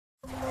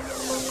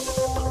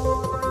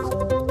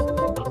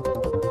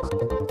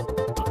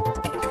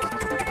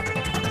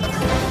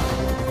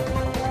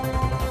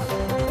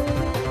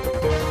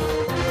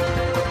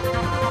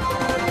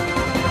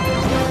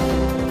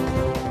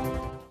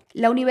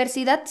La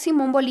Universidad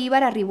Simón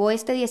Bolívar arribó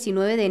este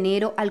 19 de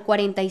enero al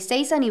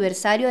 46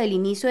 aniversario del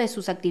inicio de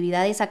sus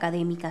actividades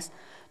académicas.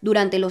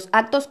 Durante los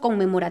actos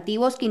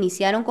conmemorativos que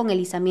iniciaron con el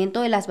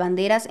izamiento de las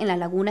banderas en la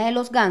Laguna de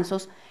los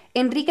Gansos,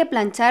 Enrique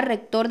Planchart,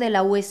 rector de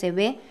la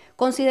USB,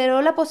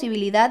 consideró la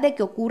posibilidad de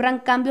que ocurran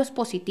cambios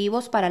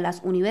positivos para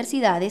las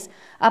universidades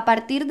a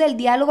partir del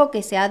diálogo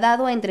que se ha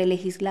dado entre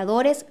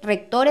legisladores,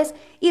 rectores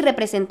y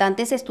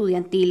representantes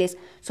estudiantiles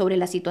sobre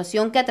la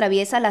situación que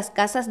atraviesa las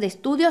casas de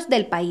estudios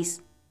del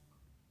país.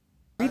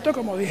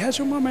 Como dije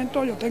hace un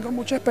momento, yo tengo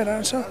mucha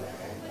esperanza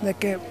de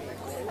que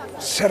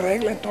se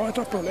arreglen todos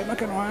estos problemas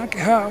que nos han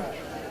aquejado.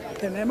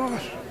 Tenemos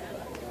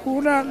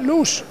una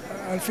luz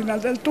al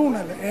final del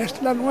túnel,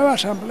 es la nueva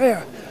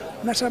asamblea,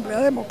 una asamblea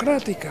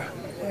democrática,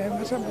 es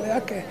una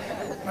asamblea que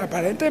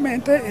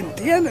aparentemente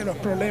entiende los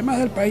problemas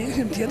del país,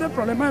 entiende el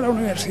problema de la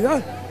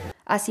universidad.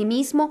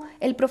 Asimismo,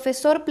 el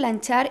profesor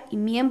Planchart y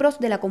miembros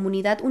de la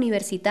comunidad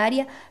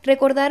universitaria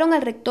recordaron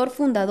al rector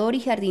fundador y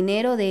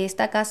jardinero de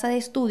esta casa de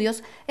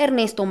estudios,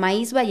 Ernesto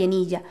Maíz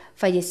Vallenilla,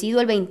 fallecido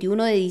el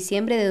 21 de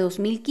diciembre de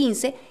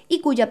 2015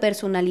 y cuya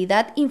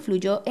personalidad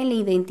influyó en la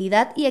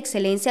identidad y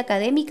excelencia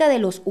académica de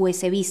los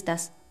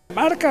USBistas. La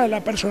marca de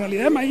la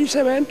personalidad de Maíz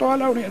se ve en toda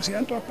la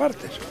universidad, en todas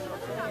partes.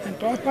 En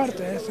todas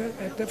partes.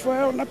 Este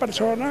fue una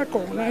persona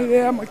con una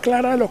idea muy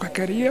clara de lo que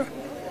quería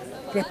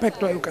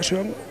respecto a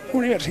educación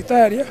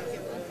universitaria,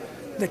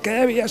 de qué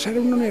debía ser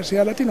una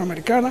universidad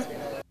latinoamericana.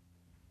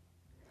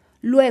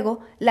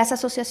 Luego, las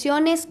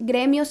asociaciones,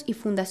 gremios y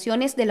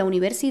fundaciones de la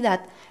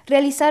universidad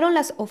realizaron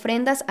las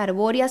ofrendas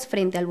arbóreas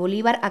frente al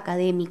Bolívar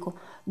académico,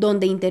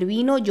 donde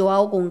intervino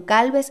Joao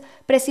Goncalves,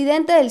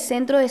 presidente del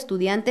Centro de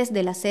Estudiantes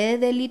de la sede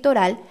del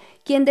Litoral,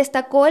 quien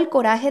destacó el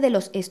coraje de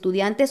los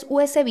estudiantes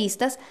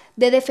USBistas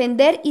de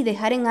defender y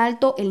dejar en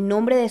alto el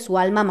nombre de su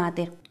alma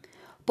mater.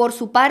 Por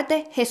su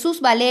parte, Jesús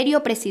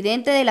Valerio,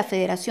 presidente de la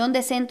Federación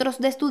de Centros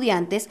de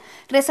Estudiantes,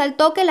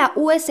 resaltó que la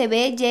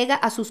USB llega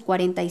a sus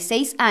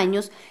 46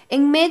 años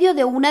en medio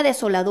de una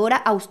desoladora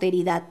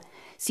austeridad,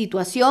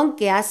 situación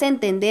que hace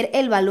entender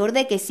el valor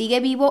de que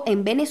sigue vivo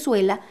en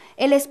Venezuela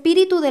el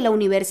espíritu de la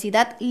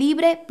universidad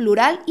libre,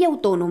 plural y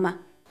autónoma.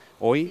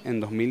 Hoy,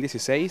 en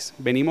 2016,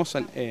 venimos,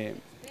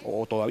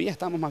 o todavía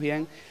estamos más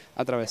bien,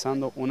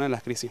 atravesando una de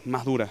las crisis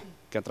más duras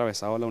que ha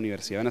atravesado la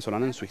universidad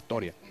venezolana en su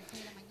historia.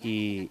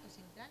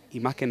 Y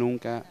más que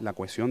nunca, la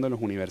cohesión de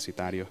los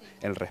universitarios,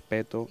 el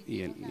respeto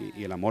y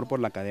el amor por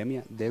la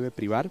academia debe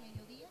privar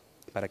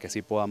para que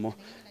así podamos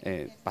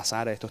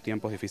pasar a estos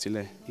tiempos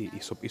difíciles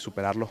y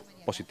superarlos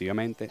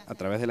positivamente a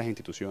través de las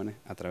instituciones,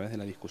 a través de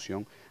la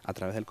discusión, a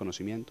través del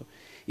conocimiento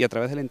y a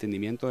través del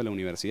entendimiento de la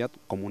universidad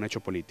como un hecho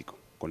político,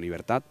 con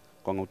libertad,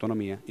 con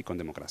autonomía y con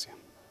democracia.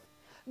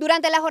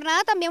 Durante la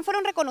jornada también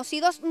fueron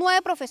reconocidos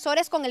 9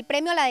 profesores con el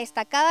premio a la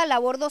destacada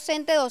labor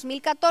docente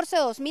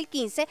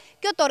 2014-2015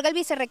 que otorga el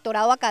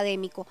Vicerrectorado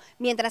Académico,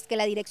 mientras que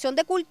la Dirección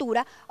de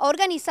Cultura ha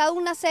organizado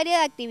una serie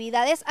de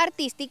actividades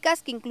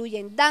artísticas que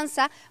incluyen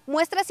danza,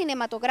 muestras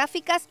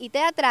cinematográficas y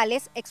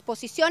teatrales,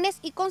 exposiciones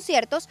y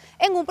conciertos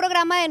en un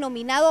programa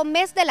denominado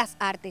Mes de las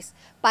Artes.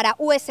 Para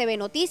USB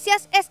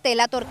Noticias,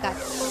 Estela Torcato.